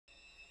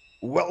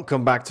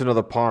Welcome back to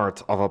another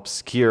part of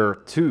Obscure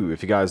 2.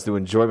 If you guys do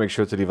enjoy, make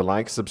sure to leave a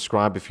like,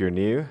 subscribe if you're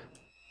new,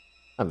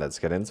 and let's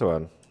get into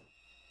it.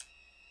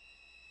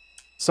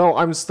 So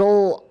I'm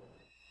still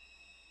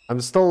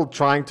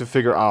trying to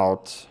figure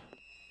out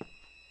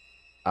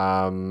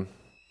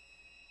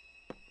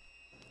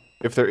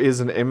if there is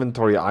an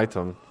inventory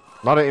item.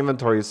 Not an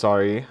inventory,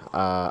 sorry,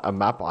 a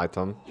map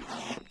item.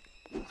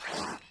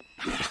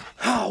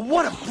 Oh,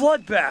 what a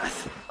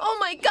bloodbath! Oh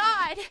my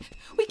god!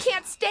 We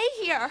can't stay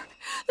here!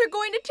 They're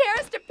going to tear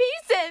us to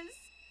pieces!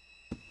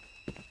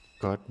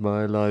 Cut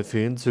my life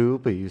into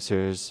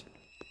pieces.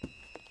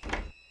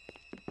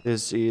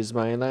 This is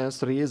my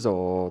last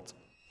resort.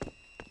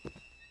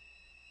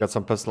 Got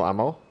some pistol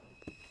ammo.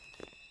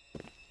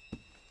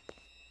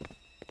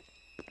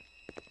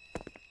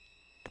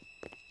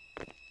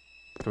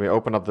 Can we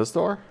open up this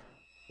door?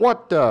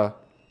 What the?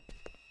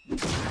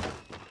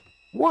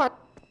 What?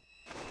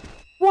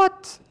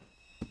 What?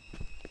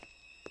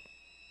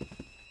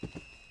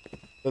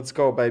 Let's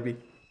go, baby.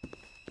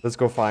 Let's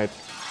go fight.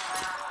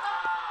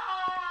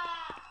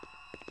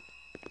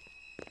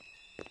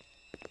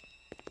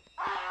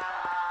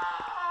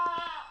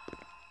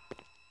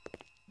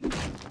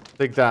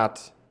 Take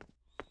that.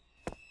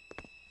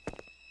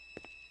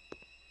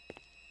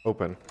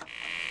 Open.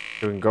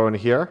 We can go in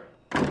here.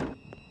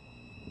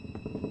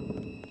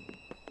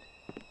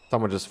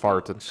 Someone just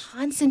farted.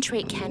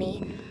 Concentrate,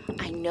 Kenny.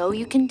 I know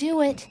you can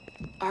do it.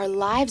 Our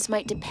lives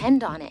might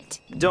depend on it.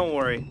 Don't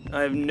worry,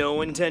 I have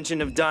no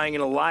intention of dying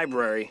in a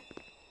library.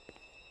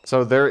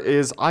 So there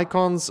is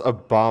icons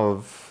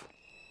above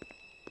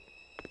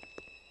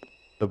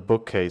the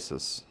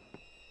bookcases.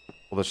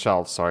 Or the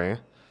shelves, sorry.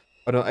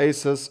 An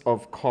oasis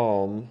of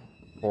calm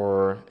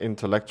for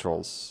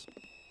intellectuals.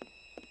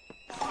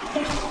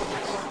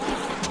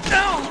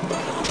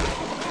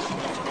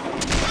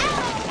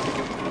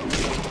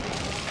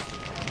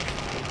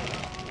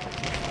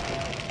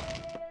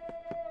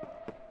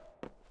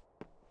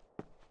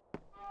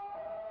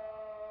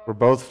 We're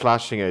both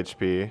flashing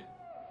HP.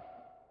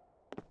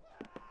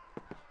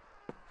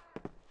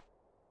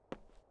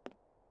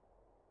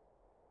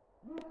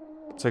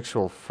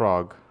 Sexual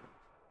frog.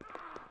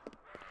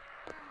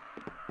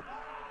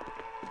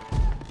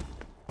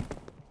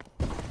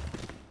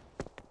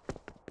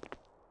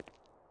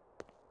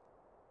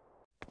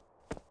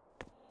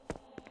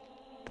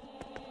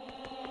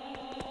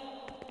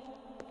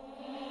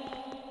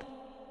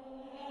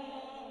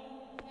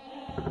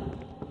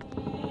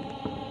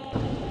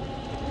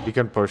 You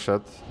can push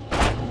it.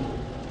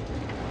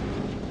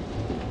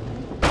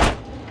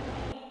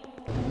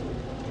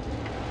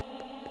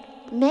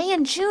 May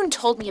and June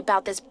told me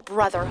about this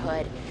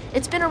brotherhood.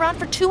 It's been around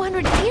for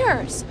 200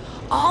 years.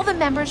 All the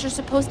members are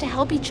supposed to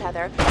help each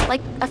other,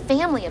 like a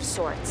family of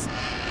sorts.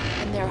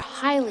 And they're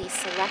highly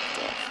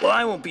selective. Well,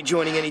 I won't be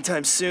joining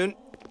anytime soon.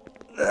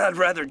 I'd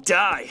rather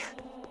die.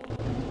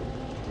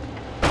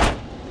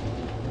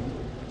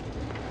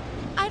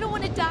 I don't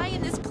want to die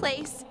in this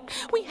place.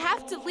 We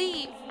have to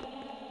leave.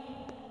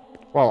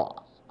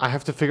 Well, I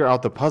have to figure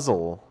out the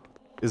puzzle.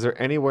 Is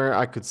there anywhere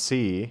I could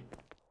see?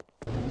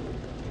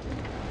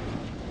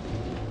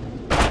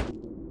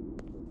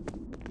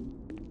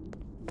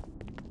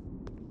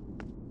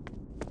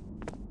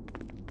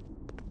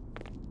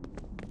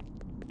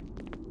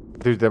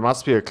 Dude, there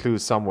must be a clue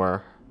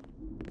somewhere.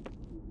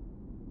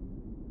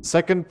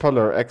 Second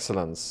pillar,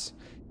 excellence.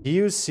 He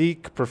who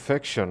seeks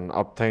perfection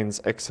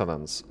obtains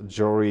excellence.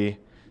 Jory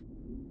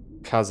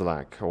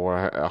Kazalak,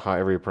 or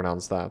however you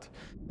pronounce that.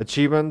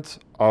 Achievement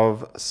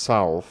of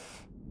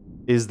self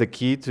is the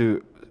key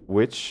to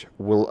which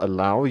will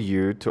allow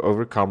you to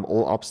overcome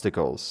all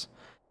obstacles.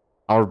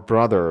 Our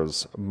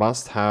brothers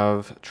must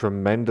have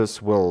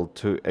tremendous will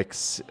to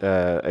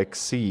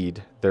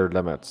exceed their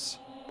limits.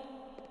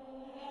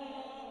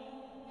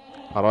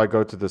 How do I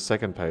go to the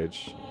second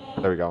page?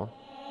 There we go.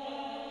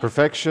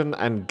 Perfection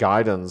and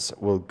guidance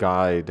will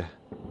guide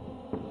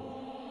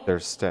their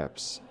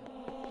steps.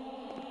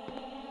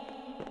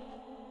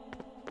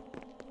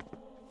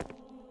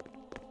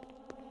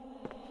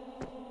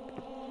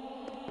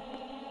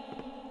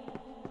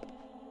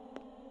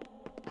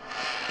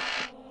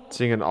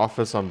 Seeing an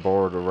office on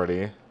board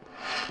already.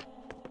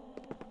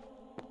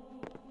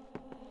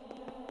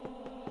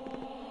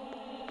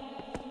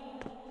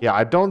 Yeah,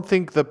 I don't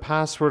think the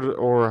password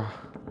or...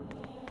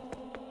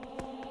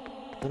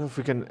 I don't know if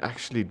we can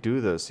actually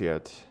do this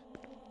yet.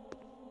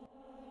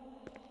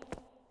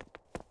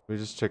 We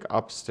just check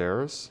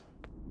upstairs.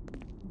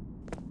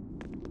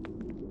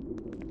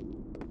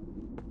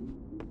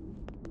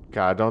 Okay,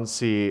 I don't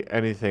see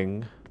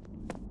anything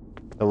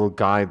that will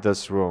guide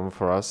this room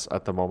for us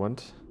at the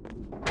moment.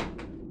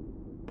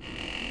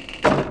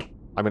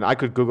 I mean, I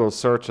could Google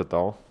search it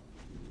though.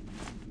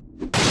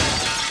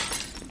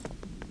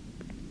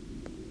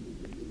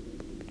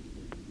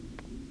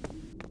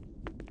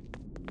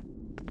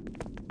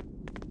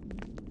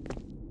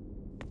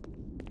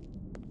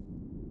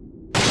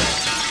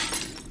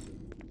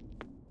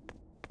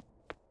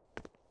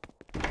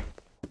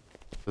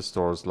 This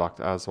door is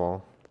locked as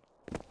well.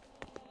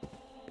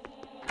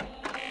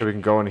 So we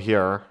can go in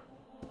here.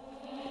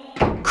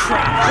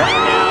 Crap,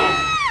 right now!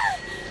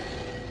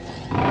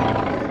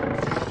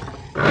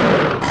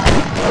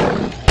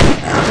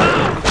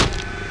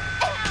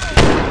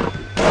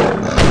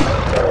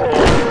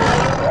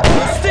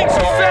 Those things are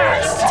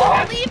fast!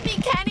 Don't leave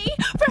me, Kenny!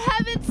 For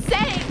heaven's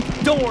sake!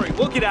 Don't worry,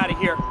 we'll get out of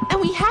here.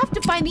 And we have to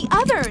find the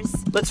others!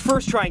 Let's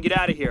first try and get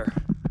out of here.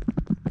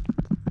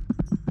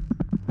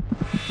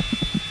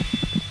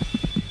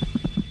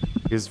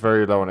 He's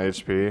very low on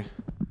HP.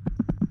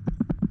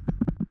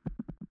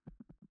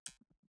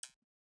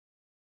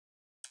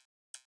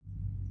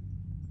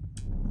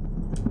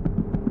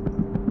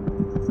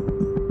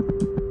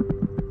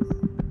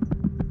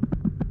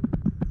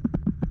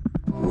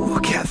 Ooh,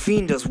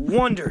 caffeine does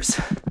wonders.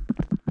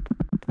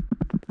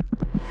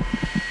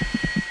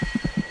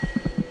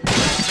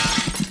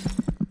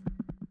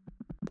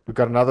 We've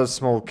got another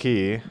small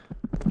key.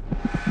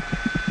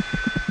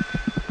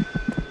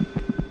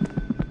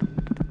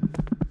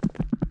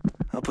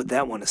 I'll put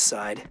that one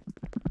aside.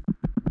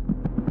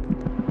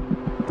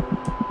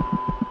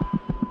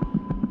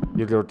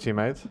 You your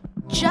teammate?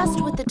 Just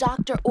what the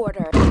doctor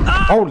ordered.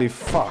 Holy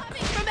fuck!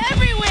 Coming from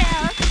everywhere!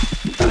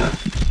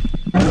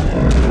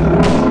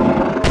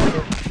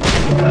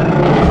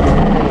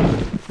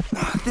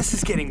 This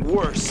is getting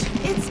worse.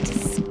 It's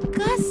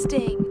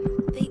disgusting.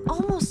 They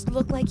almost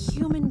look like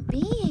human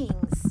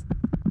beings.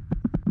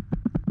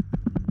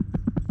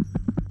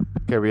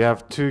 Okay, we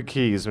have 2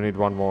 keys. We need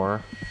 1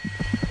 more.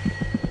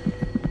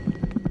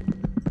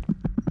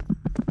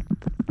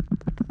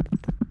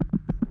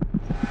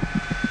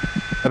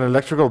 An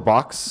electrical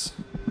box.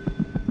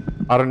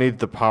 I don't need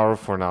the power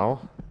for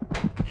now.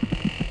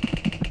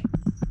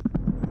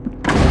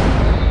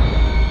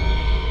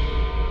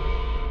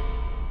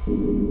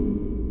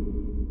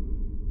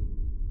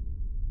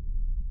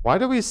 Why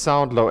do we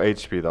sound low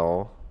HP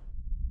though?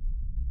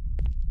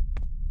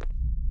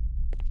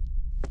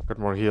 Got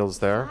more heals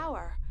there.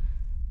 Flower.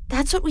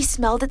 That's what we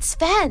smelled at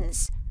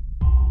Sven's.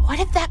 What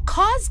if that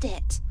caused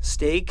it?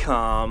 Stay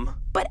calm.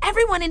 But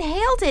everyone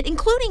inhaled it,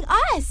 including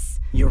us.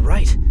 You're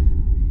right.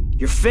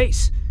 Your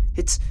face.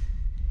 It's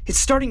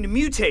starting to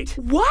mutate.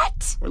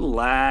 What?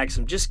 Relax,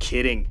 I'm just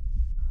kidding.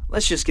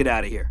 Let's just get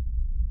out of here.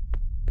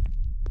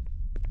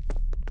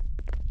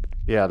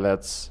 Yeah,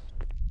 let's.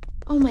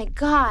 Oh my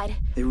god.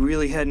 They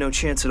really had no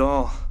chance at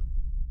all.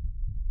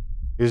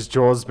 His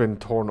jaw's been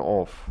torn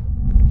off.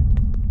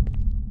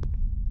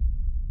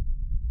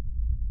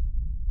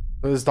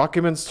 There's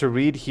documents to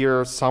read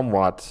here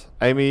somewhat.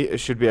 Amy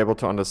should be able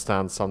to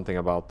understand something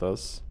about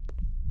this.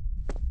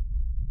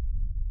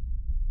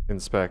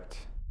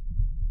 Inspect.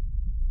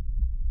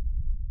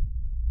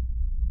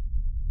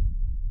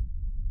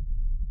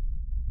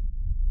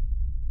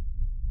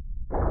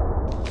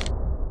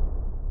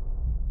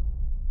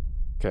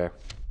 Okay.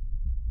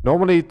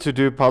 Normally to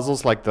do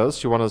puzzles like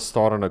this, you want to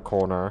start in a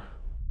corner.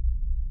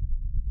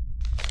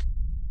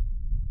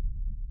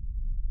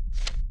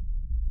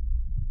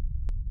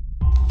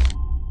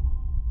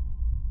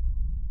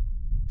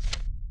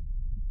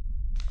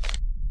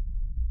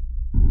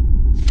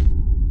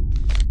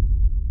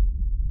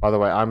 By the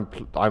way,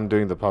 I'm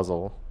doing the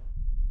puzzle.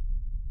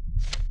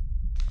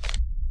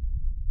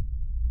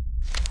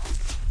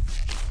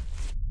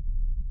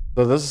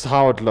 So this is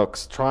how it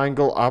looks.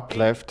 Triangle up,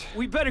 left.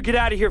 We better get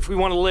out of here if we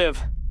want to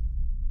live.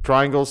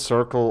 Triangle,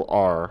 circle,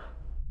 R.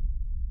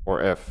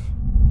 Or F.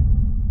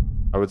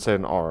 I would say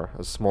an R.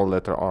 A small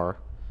letter R.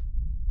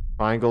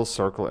 Triangle,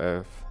 circle,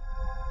 F.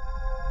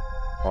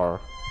 R.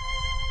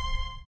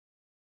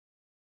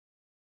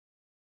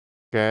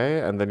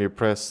 Okay, and then you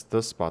press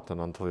this button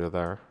until you're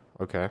there.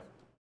 Okay.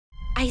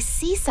 I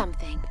see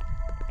something.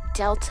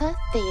 Delta,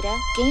 Theta,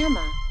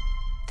 Gamma.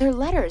 They're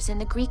letters in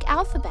the Greek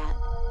alphabet.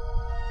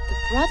 The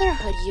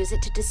Brotherhood use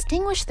it to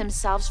distinguish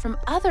themselves from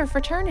other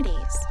fraternities.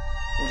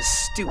 What a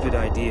stupid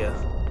idea.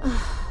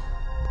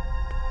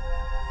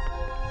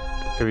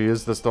 Can we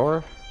use this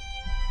door?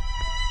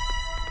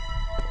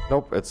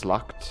 Nope, it's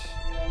locked.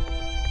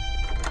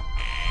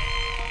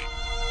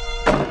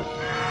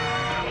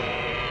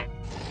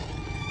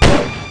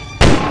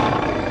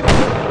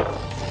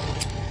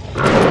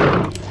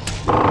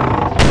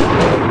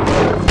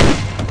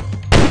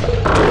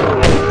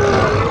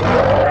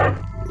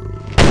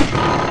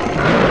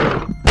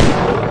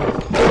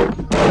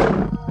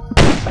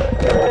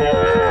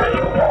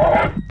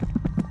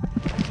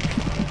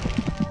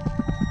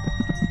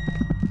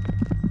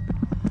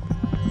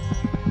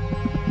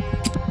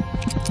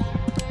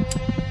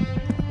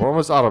 We're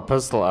almost out of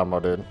pistol ammo,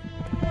 dude.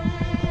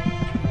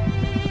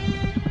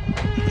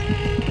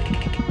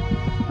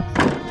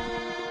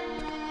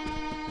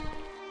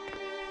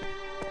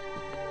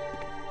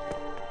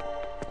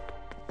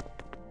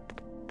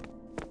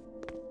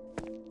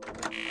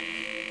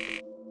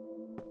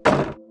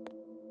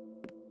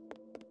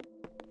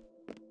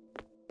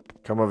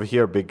 Come over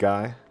here, big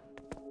guy.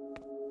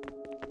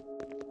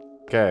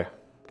 Okay.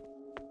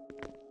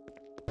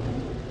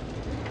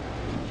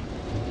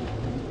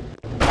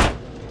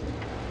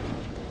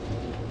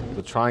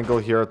 The triangle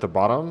here at the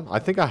bottom. I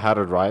think I had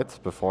it right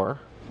before.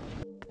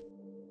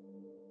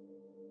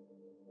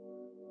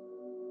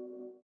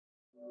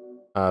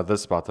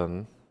 This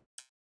button.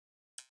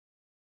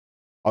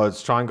 Oh,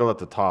 it's triangle at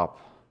the top.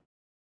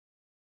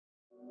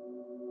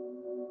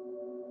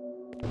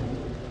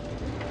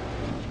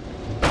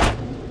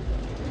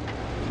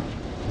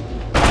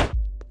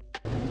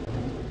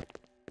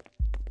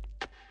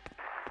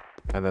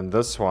 And then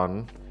this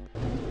one.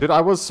 Dude,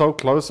 I was so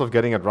close of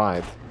getting it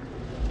right.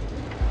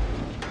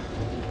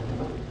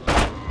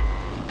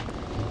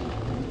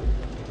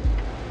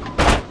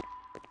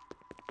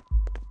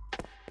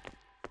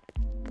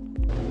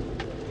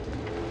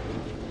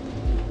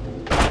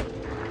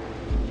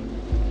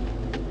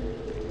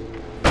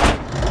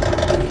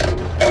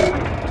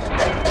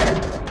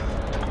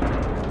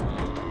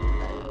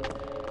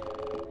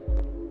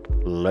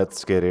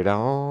 Let's get it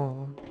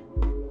on.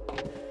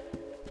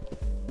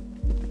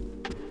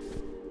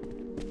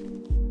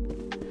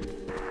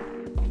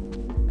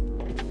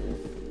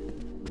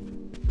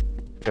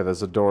 Okay,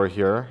 there's a door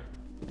here.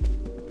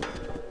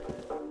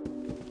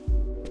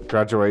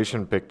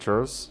 Graduation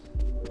pictures.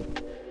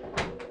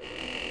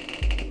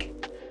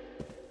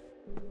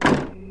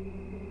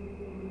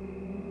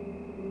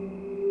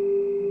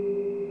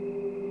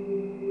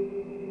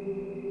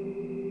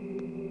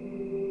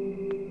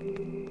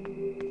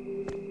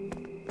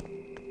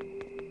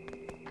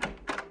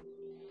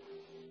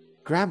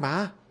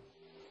 Grandma?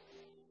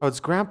 Oh,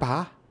 it's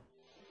Grandpa.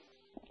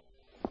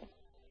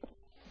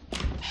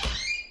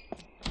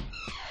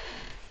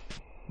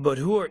 But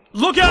who are...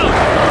 Look out!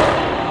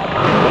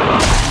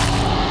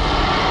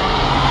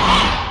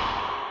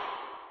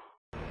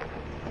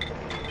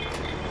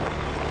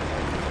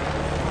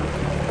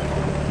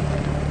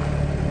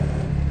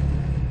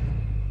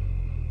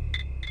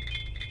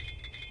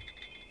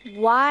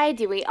 Why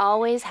do we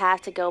always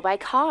have to go by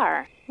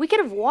car? We could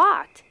have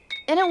walked,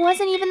 and it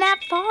wasn't even that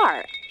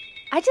far.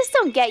 I just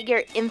don't get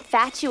your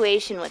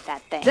infatuation with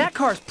that thing. That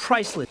car's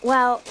priceless.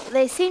 Well,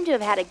 they seem to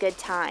have had a good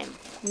time.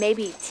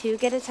 Maybe too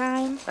good a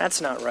time.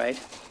 That's not right.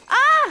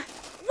 Ah!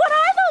 What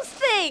are those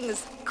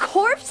things?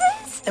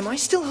 Corpses? Am I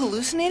still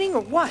hallucinating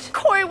or what?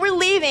 Corey, we're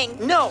leaving.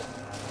 No!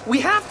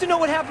 We have to know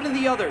what happened to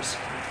the others.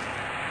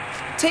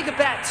 Take a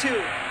bat,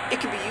 too.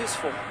 It could be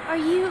useful. Are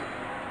you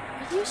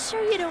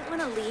sure you don't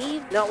want to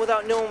leave? Not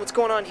without knowing what's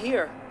going on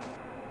here.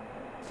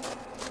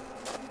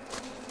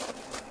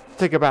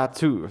 Take a bat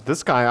too.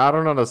 This guy, I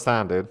don't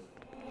understand it.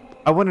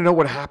 I want to know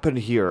what happened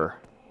here.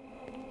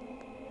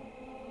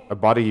 A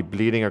body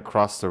bleeding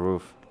across the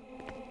roof.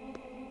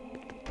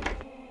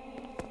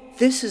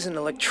 This is an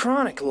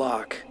electronic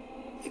lock.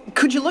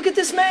 Could you look at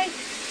this, May?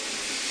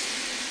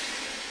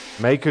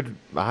 May could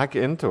hack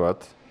into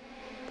it.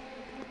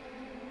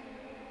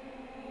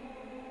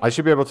 I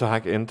should be able to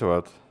hack into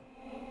it.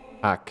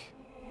 Hack.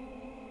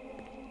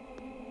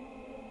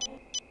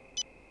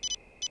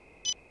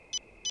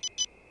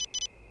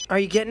 Are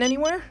you getting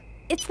anywhere?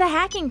 It's the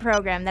hacking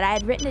program that I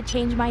had written to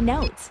change my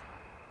notes.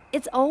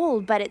 It's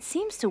old, but it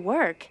seems to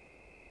work.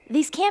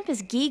 These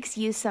campus geeks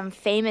use some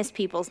famous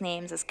people's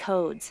names as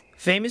codes.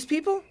 Famous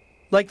people?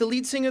 Like the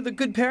lead singer of the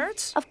Good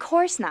Parrots? Of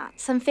course not.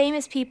 Some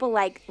famous people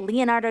like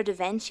Leonardo da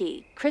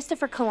Vinci,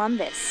 Christopher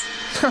Columbus.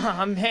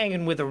 I'm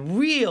hanging with a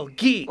real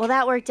geek. Well,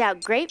 that worked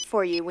out great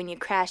for you when you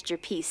crashed your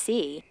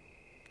PC.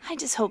 I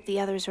just hope the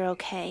others are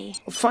okay.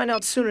 We'll find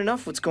out soon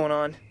enough what's going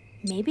on.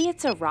 Maybe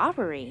it's a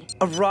robbery.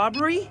 A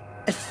robbery?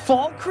 At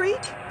Fall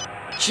Creek?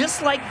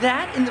 Just like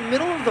that in the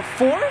middle of the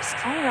forest?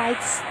 All right,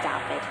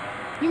 stop it.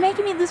 You're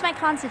making me lose my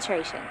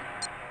concentration.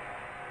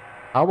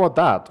 How about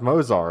that?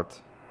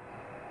 Mozart.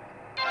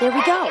 There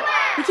we go.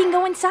 We can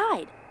go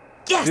inside.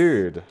 Yes!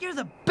 Dude. You're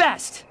the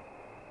best!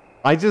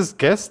 I just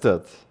guessed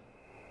it.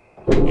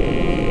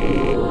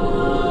 Hey!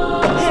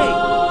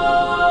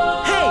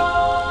 Hey!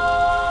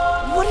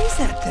 What is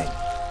that thing?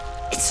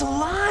 It's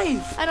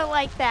alive! I don't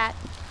like that.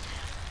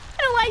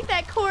 I don't like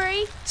that,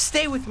 Corey.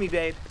 Stay with me,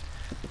 babe.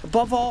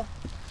 Above all,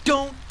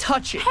 don't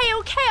touch it. Hey,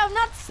 okay, I'm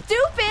not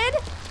stupid.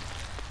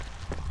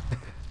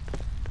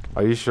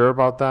 Are you sure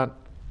about that?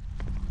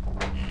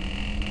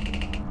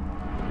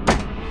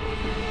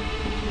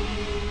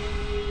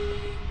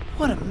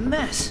 What a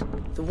mess.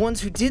 The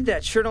ones who did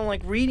that sure don't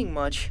like reading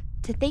much.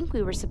 To think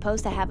we were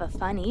supposed to have a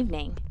fun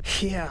evening.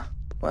 Yeah,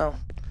 well,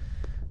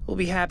 we'll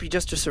be happy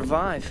just to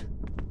survive.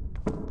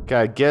 Okay,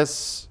 I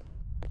guess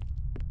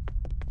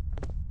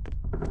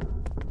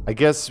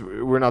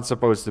we're not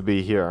supposed to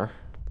be here.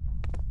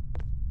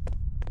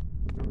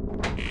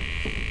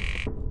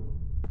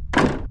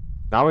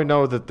 Now we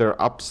know that they're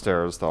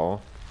upstairs,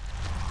 though.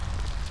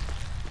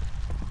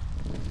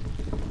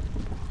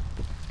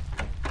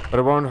 But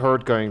it won't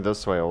hurt going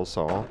this way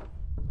also.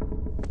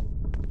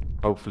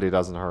 Hopefully it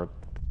doesn't hurt.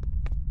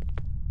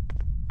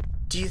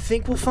 Do you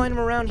think we'll find him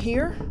around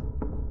here?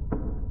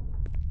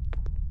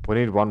 We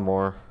need one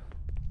more.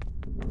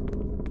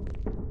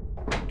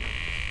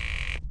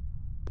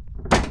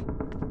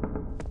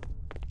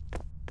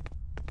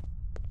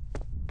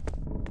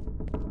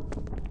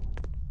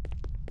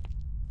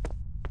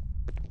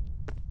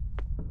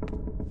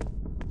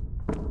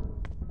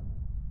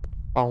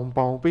 Boom,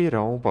 boom,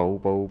 be-do, bo,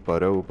 bo,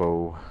 ba-do,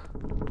 bo.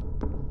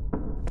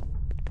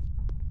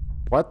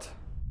 What?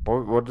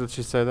 What did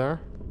she say there?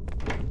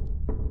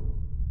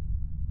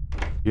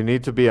 You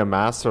need to be a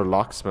master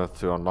locksmith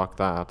to unlock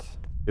that.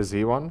 Is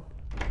he one?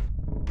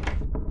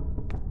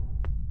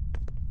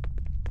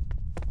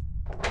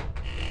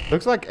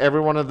 Looks like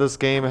everyone in this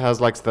game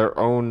has like their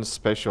own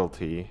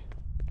specialty.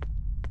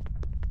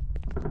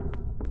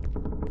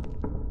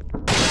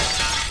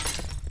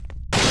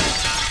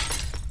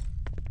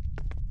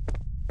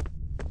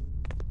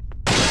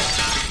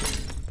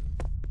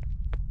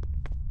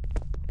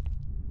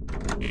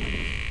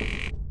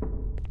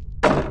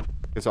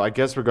 Okay, so I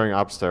guess we're going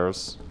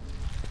upstairs.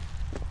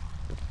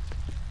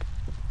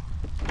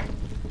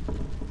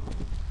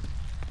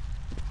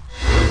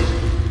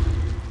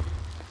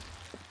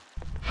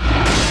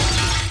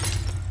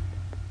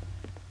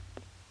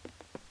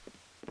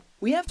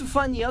 We have to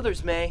find the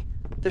others, May.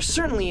 They're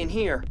certainly in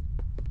here.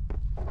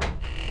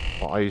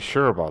 Well, are you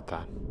sure about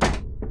that?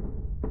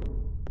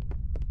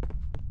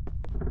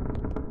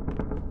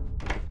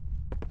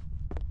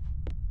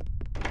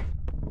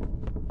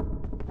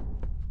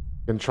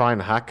 You can try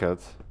and hack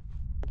it.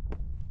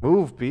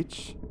 Move,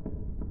 Beach.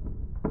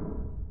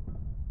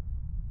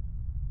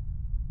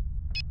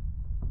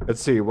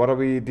 Let's see, what are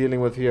we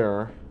dealing with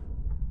here?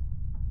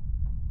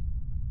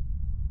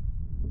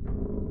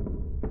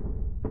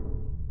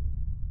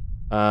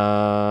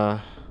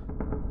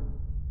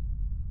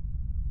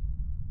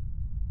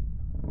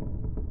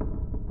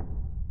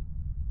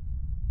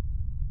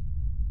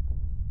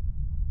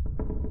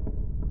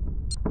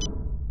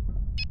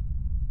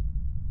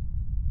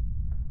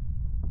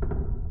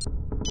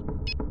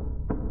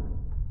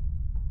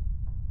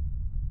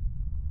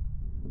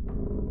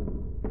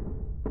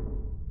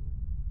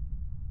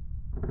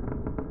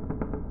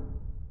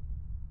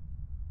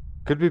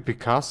 Could be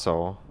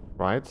Picasso,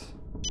 right?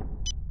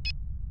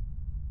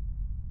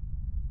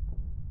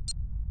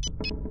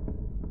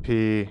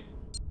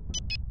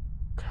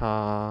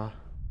 Ka.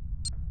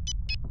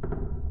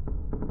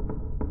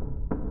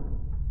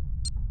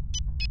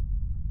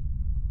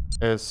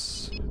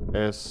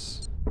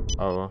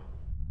 O.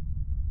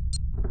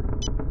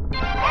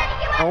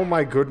 Oh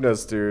my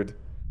goodness, dude.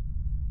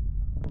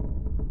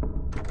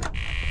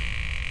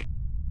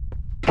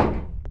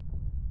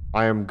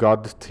 I am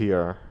god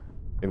tier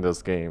in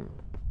this game.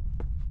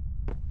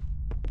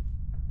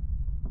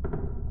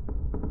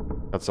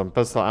 Got some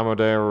pistol ammo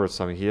there with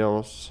some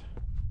heals.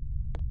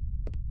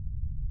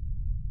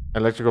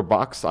 Electrical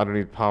box, I don't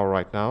need power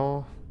right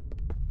now.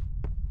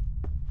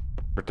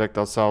 Protect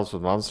ourselves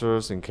with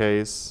monsters in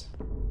case.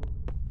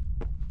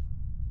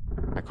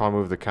 I can't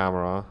move the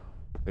camera.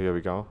 Here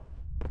we go.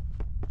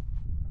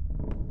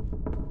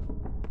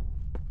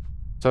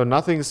 So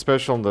nothing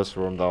special in this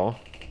room though.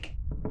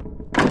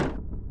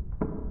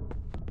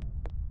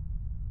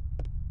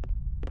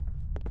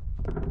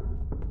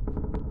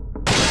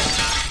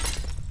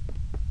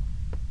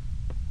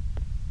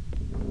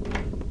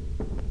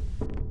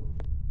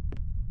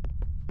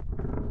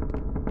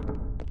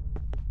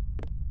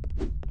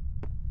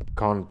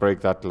 Can't break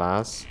that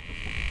glass.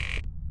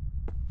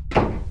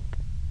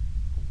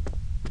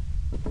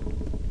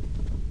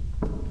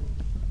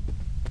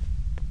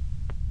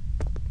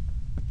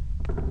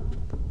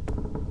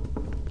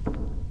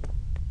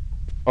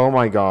 Oh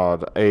my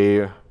god,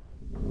 a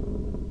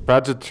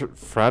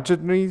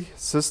fragile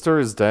sister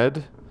is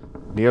dead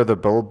near the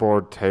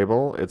billboard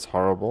table. It's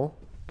horrible.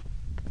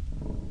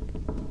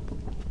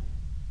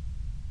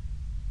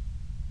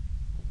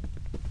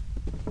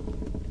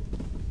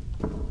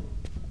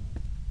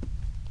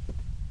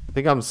 I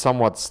think I'm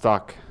somewhat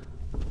stuck.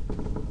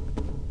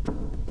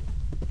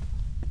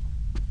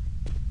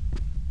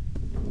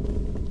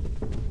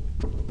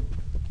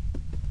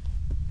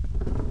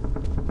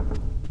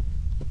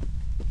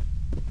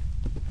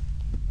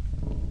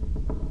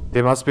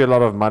 There must be a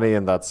lot of money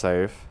in that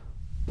safe.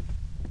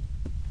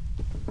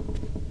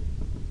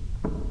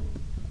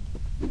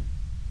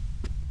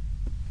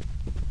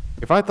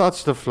 If I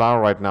touch the flower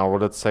right now,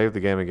 will it save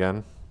the game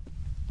again?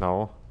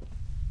 No.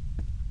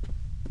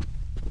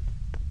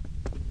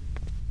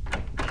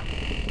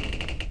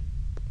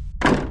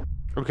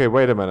 Okay,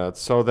 wait a minute.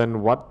 So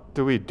then what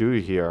do we do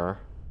here?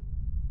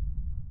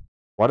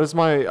 What is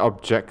my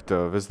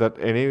objective? Is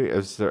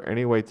there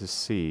any way to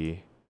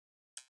see?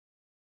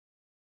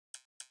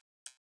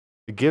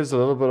 It gives a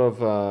little bit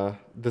of a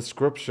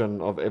description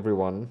of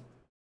everyone.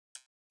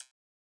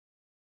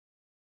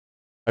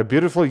 A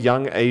beautiful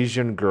young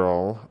Asian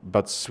girl,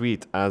 but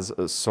sweet as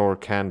a sour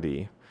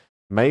candy.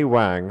 Mei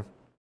Wang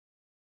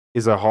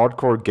is a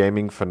hardcore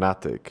gaming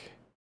fanatic.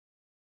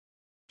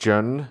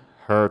 Jun,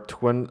 her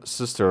twin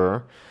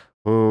sister,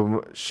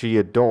 whom she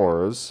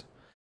adores,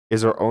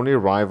 is her only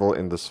rival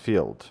in this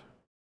field.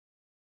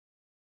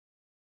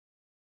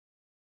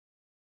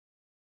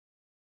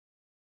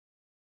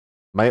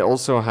 Mei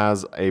also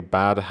has a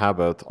bad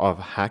habit of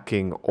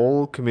hacking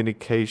all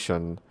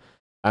communication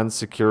and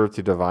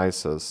security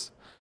devices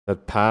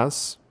that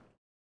pass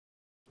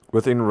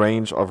within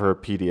range of her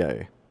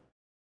PDA.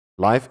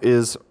 Life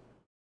is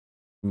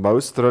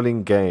most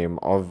thrilling game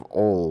of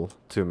all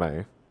to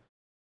Mei.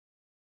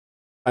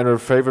 And her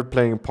favorite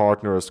playing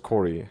partner is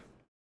Corey.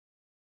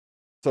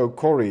 So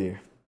Corey,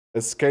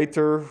 a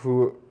skater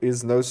who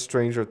is no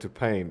stranger to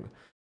pain.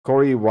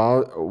 Corey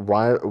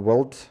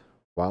Wild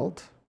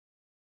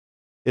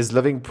is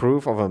living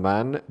proof of a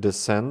man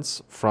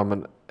descends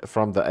from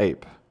the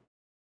ape,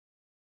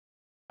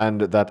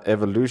 and that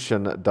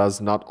evolution does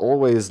not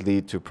always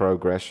lead to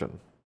progression.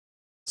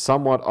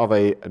 Somewhat of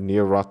a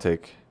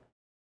neurotic,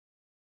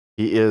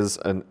 he is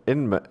an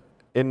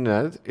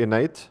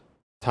innate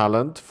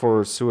talent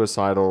for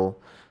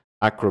suicidal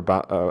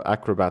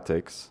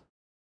acrobatics.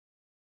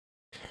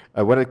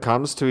 When it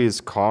comes to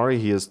his car,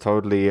 he is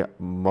totally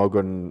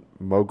monogamist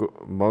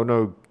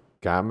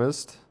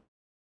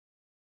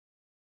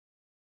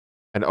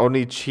and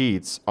only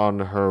cheats on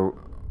her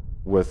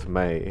with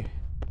May,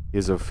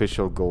 his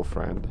official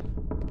girlfriend.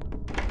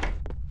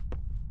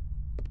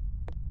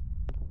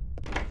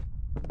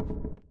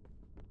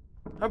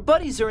 Our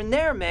buddies are in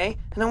there, May,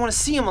 and I want to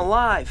see them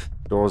alive.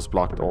 Doors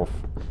blocked off.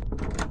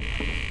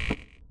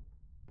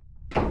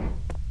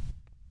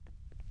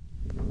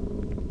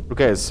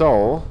 Okay,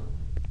 so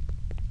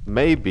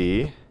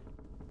maybe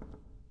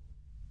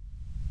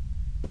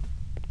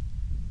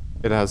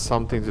it has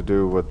something to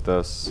do with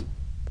this.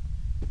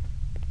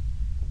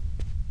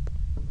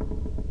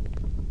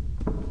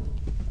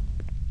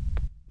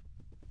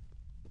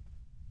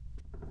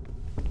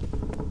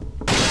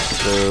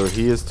 So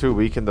he is too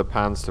weak in the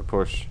pants to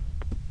push.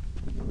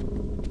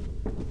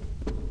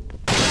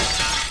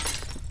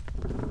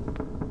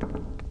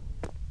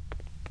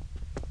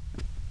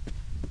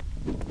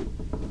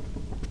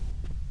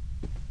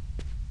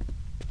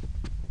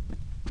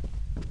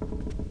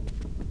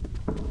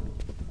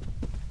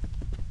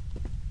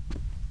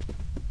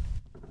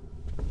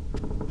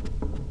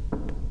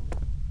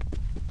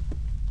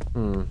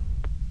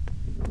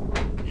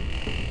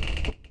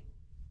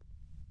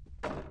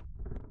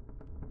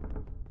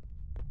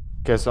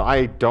 Okay, so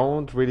I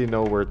don't really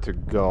know where to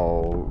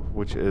go,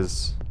 which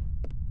is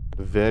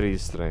very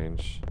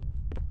strange.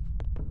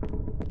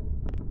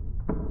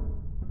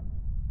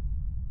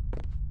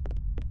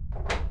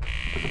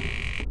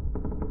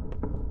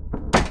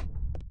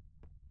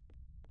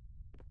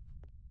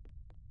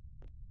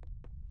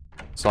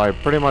 So I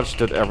pretty much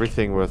did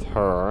everything with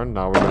her,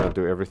 now we're gonna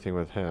do everything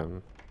with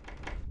him.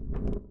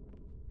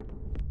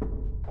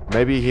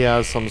 Maybe he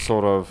has some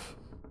sort of...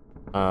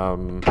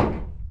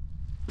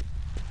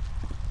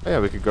 Oh yeah,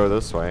 we could go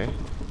this way.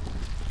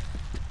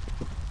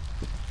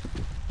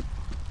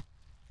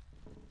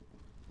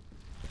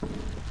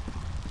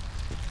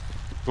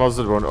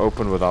 Closet won't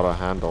open without a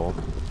handle.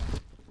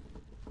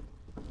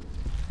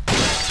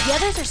 The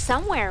others are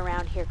somewhere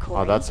around here,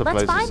 Corey. Oh, that's a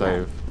place to find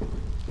save. them.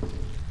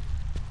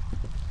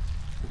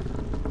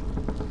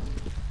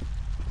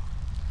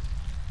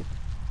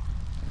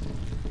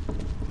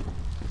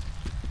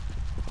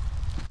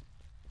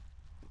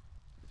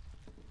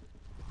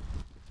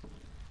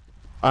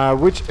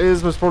 Which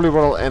is most probably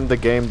what will end the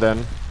game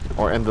then,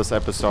 or end this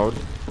episode.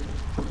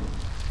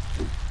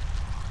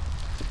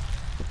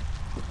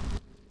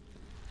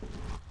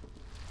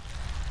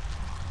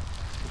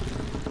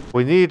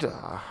 We need...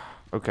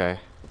 okay.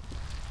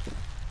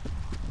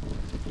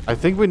 I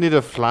think we need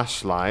a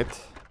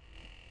flashlight.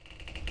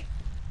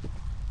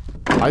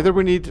 Either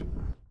we need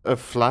a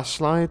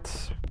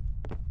flashlight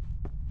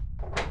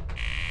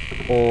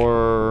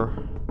or...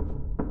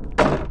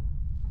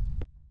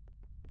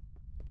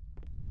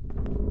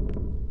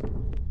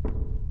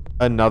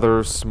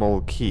 another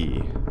small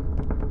key.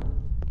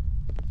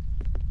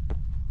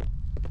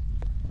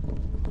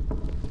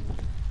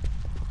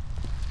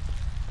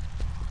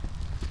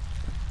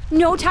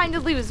 No time to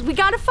lose. We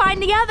gotta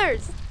find the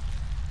others.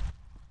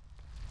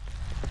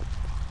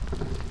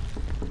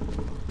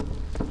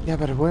 Yeah,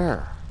 but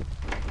where?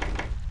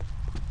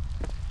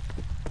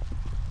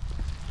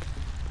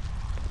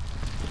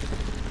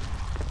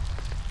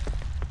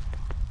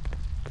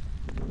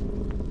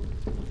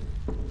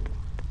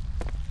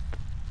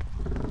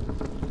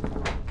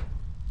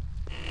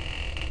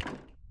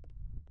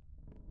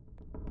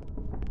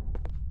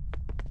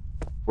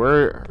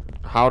 Where?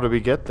 How do we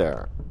get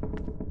there?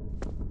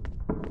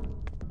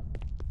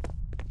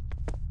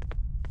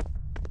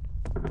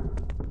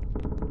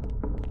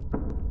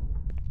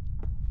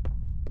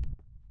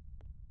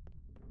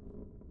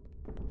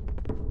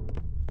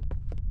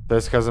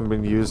 This hasn't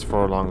been used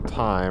for a long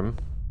time.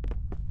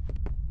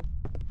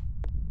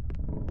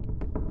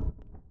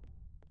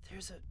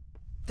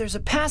 There's a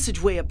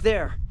passageway up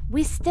there.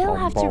 We still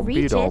have to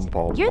reach it.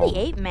 You're the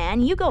ape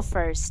man. You go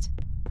first.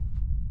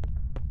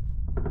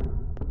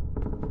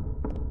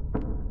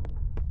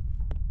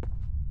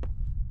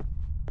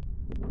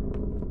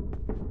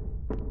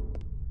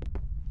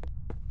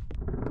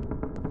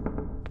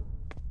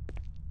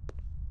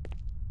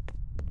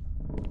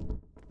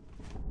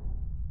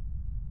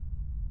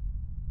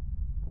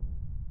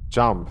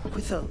 Jump.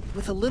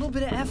 With a little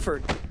bit of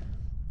effort,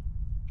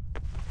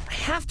 I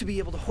have to be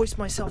able to hoist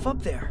myself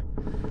up there.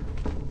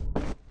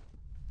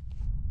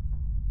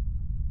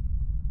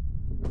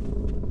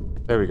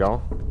 There we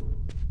go.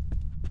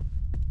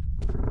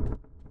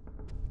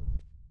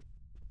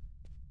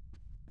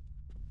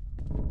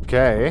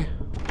 Okay.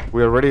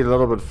 We're already a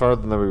little bit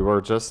further than we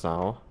were just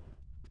now.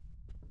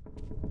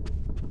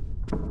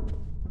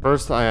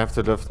 First, I have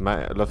to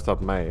lift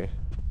up May.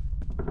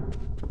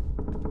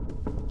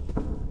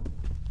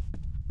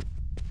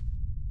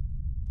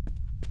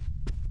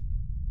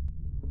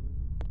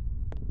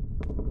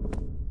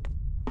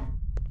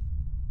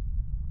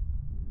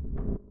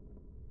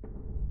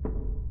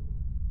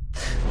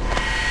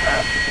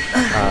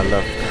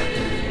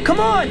 Left. Come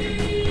on!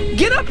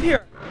 Get up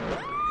here!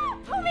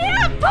 Pull me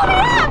up! Pull me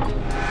up!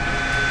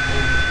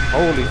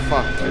 Holy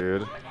fuck,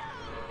 dude.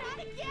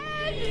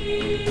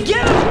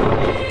 Get him!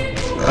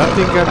 That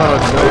thing came out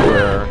of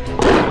nowhere.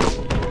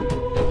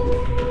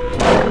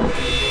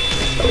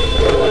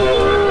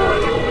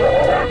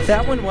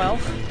 That went well.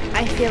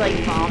 I feel like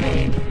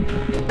vomiting.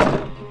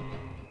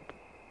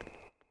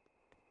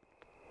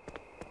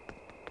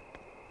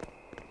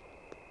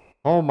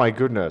 Oh my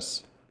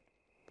goodness.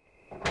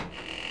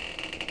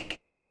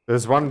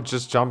 There's one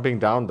just jumping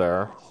down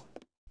there.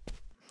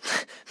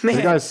 Man, Did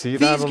you guys see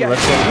that on the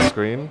left side of the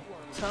screen?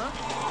 Huh?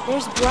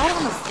 There's blood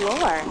on the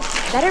floor.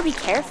 Better be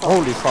careful.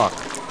 Holy fuck.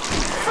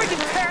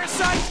 Freaking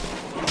parasite!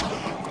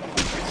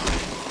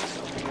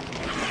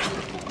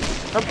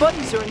 Our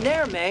buddies are in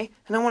there, May,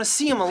 and I want to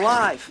see them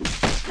alive.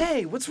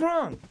 Hey, what's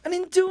wrong? I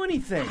didn't do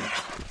anything.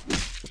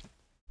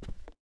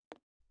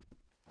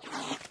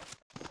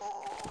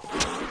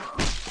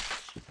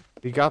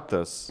 We got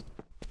this.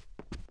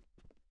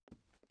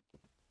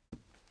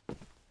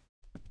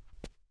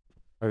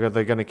 Are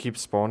they gonna keep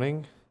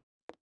spawning?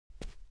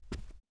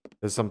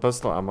 There's some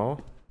pistol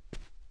ammo.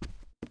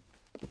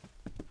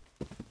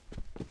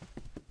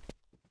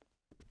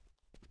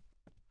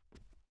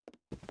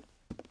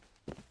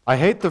 I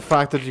hate the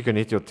fact that you can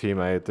hit your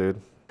teammate,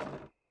 dude.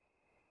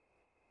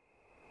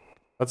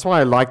 That's why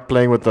I like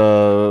playing with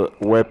the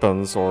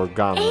weapons or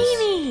guns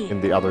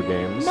in the other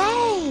games.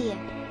 May!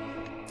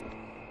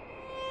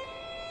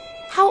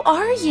 How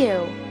are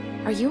you?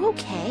 Are you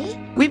okay?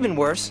 We've been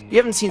worse. You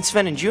haven't seen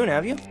Sven and June,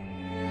 have you?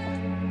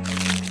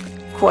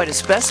 Quite a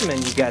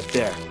specimen you got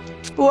there.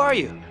 Who are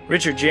you?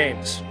 Richard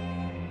James.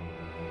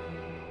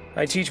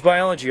 I teach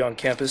biology on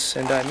campus,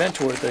 and I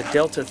mentor the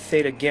Delta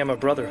Theta Gamma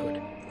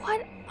Brotherhood.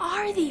 What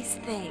are these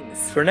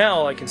things? For now,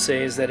 all I can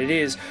say is that it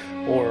is,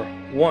 or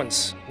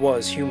once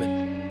was,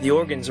 human. The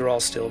organs are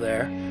all still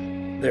there.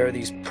 There are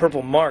these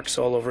purple marks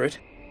all over it.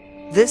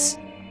 This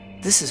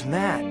is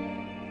Matt.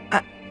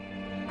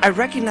 I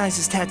recognize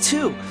his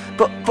tattoo,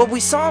 but we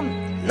saw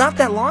him not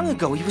that long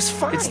ago. He was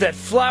fine. It's that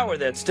flower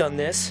that's done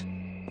this.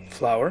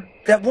 Flower?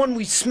 That one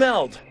we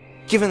smelled.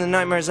 Given the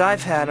nightmares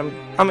I've had,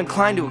 I'm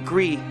inclined to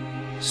agree.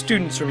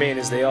 Students remain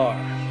as they are,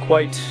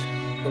 quite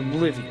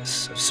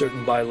oblivious of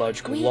certain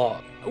biological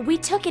law. We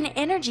took an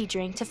energy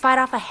drink to fight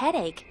off a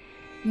headache.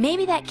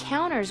 Maybe that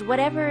counters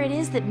whatever it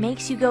is that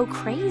makes you go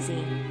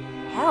crazy.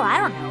 Hell, I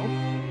don't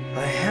know.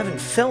 I haven't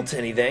felt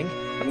anything.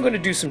 I'm going to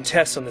do some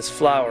tests on this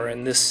flower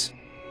and this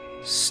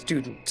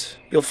student.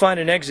 You'll find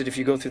an exit if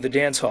you go through the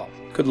dance hall.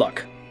 Good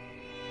luck.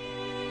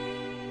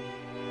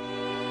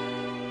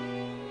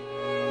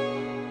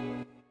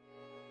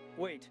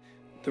 Wait,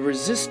 the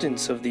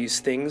resistance of these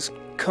things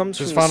comes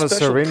Just from found the a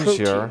special syringe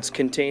proteins here.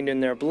 contained in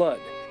their blood.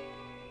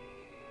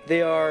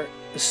 They are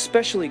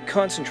especially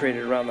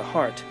concentrated around the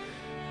heart,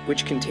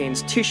 which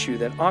contains tissue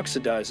that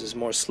oxidizes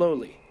more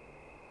slowly.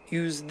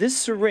 Use this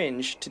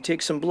syringe to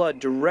take some blood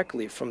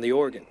directly from the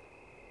organ.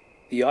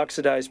 The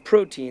oxidized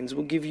proteins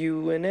will give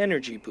you an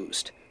energy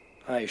boost.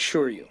 I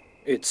assure you,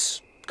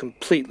 it's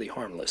completely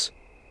harmless.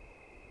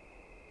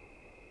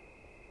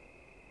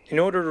 In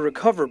order to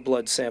recover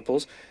blood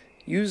samples,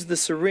 use the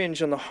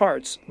syringe on the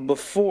hearts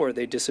before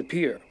they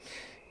disappear.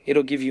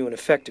 It'll give you an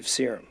effective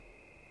serum.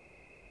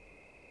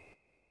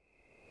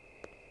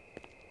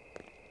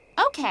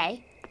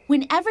 Okay.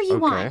 Whenever you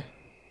want.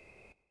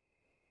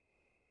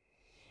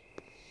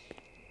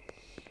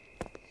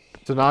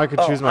 So now I could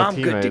choose my I'm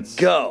teammates. good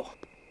to go.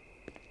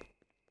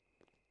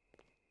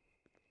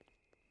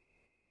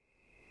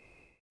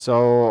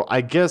 So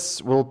I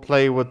guess we'll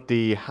play with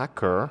the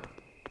hacker.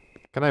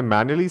 Can I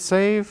manually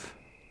save?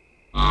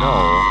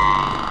 No.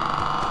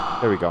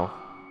 There we go.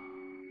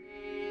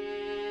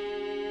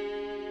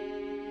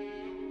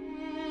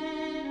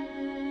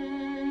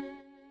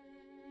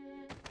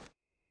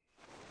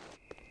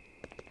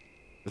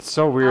 It's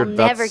so weird. I'll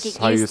never That's get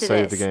how you used to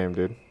save the this. game,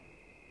 dude.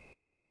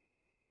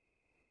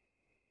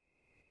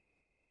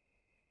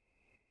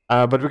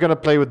 But we're gonna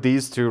play with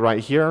these two right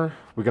here.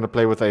 We're gonna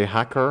play with a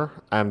hacker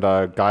and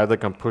a guy that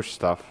can push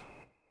stuff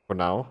for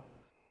now.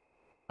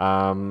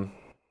 And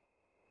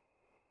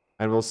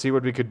we'll see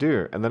what we could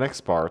do in the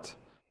next part.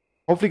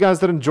 Hopefully you guys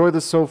did enjoy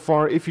this so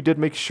far. If you did,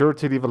 make sure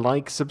to leave a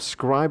like,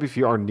 subscribe if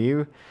you are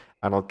new,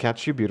 and I'll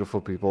catch you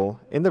beautiful people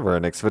in the very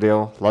next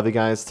video. Love you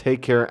guys,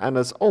 take care, and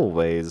as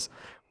always,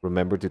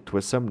 remember to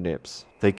twist some nips. Take